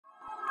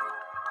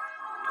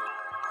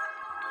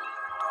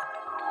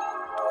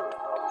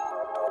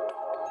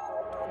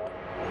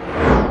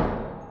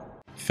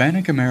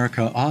FANUC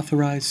America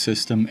Authorized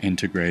System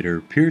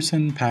Integrator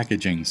Pearson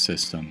Packaging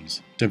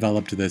Systems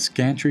developed this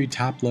gantry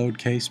top-load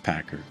case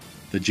packer,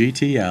 the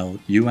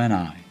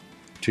GTL-UNI,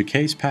 to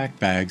case pack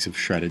bags of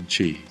shredded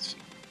cheese.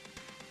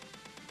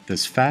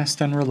 This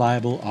fast and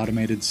reliable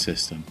automated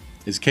system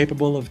is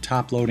capable of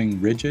top-loading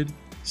rigid,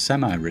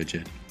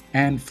 semi-rigid,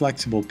 and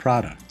flexible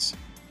products,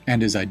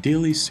 and is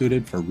ideally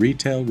suited for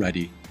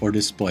retail-ready or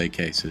display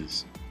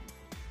cases.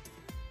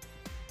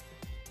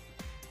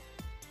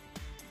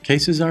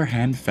 Cases are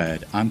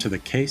hand-fed onto the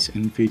case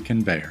infeed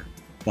conveyor,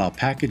 while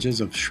packages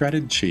of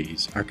shredded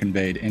cheese are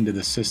conveyed into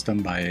the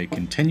system by a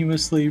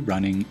continuously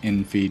running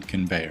infeed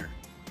conveyor.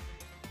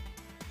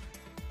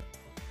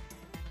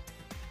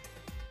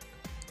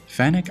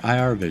 FANUC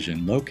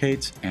iRVision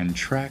locates and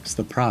tracks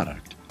the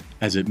product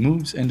as it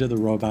moves into the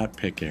robot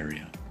pick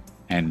area,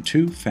 and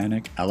 2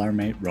 FANUC LR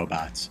Mate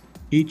robots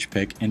each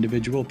pick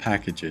individual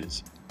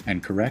packages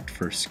and correct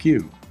for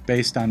skew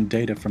based on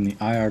data from the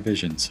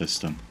iRVision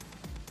system.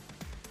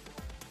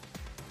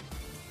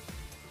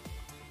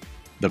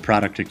 The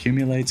product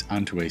accumulates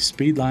onto a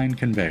speedline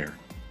conveyor,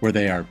 where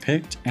they are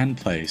picked and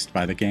placed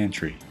by the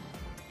gantry.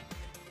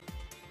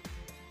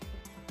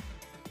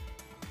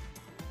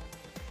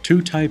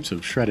 2 types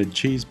of shredded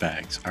cheese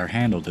bags are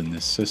handled in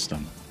this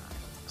system: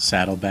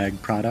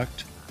 saddlebag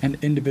product and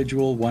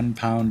individual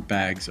 1-pound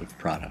bags of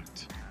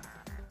product.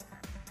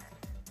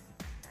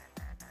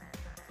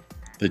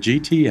 The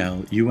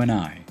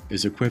GTL-UNI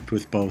is equipped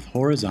with both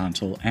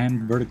horizontal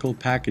and vertical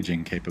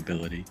packaging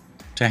capability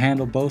to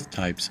handle both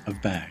types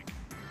of bag.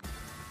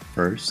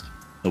 First,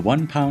 the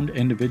 1-pound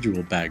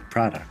individual bag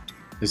product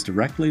is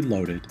directly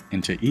loaded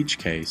into each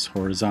case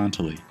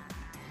horizontally.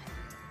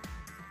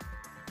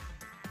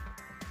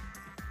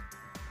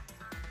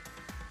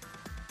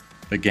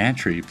 The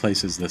gantry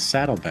places the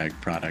saddlebag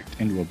product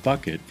into a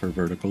bucket for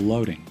vertical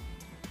loading.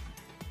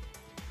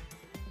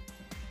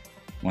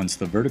 Once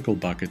the vertical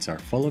buckets are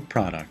full of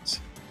products,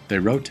 they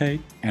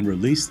rotate and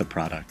release the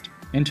product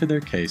into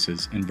their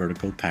cases in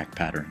vertical pack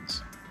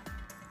patterns.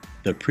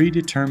 The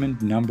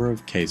predetermined number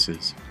of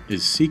cases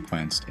is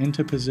sequenced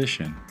into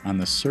position on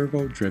the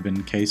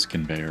servo-driven case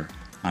conveyor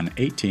on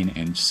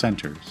 18-inch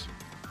centers.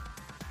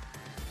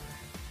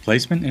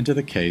 Placement into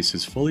the case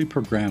is fully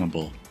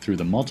programmable through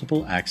the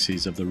multiple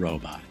axes of the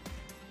robot.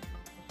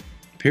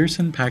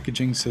 Pearson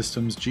Packaging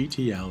Systems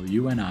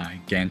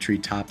GTL-UNI Gantry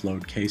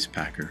Top-Load Case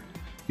Packer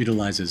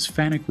utilizes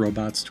FANUC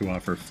robots to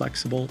offer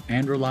flexible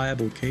and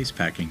reliable case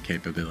packing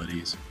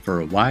capabilities for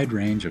a wide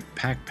range of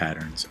pack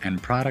patterns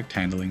and product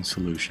handling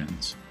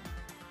solutions.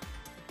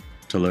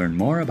 To learn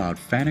more about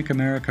FANUC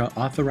America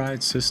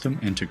Authorized System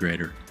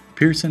Integrator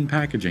Pearson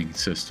Packaging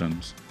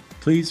Systems,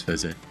 please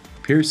visit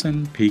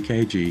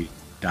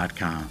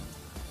pearsonpkg.com.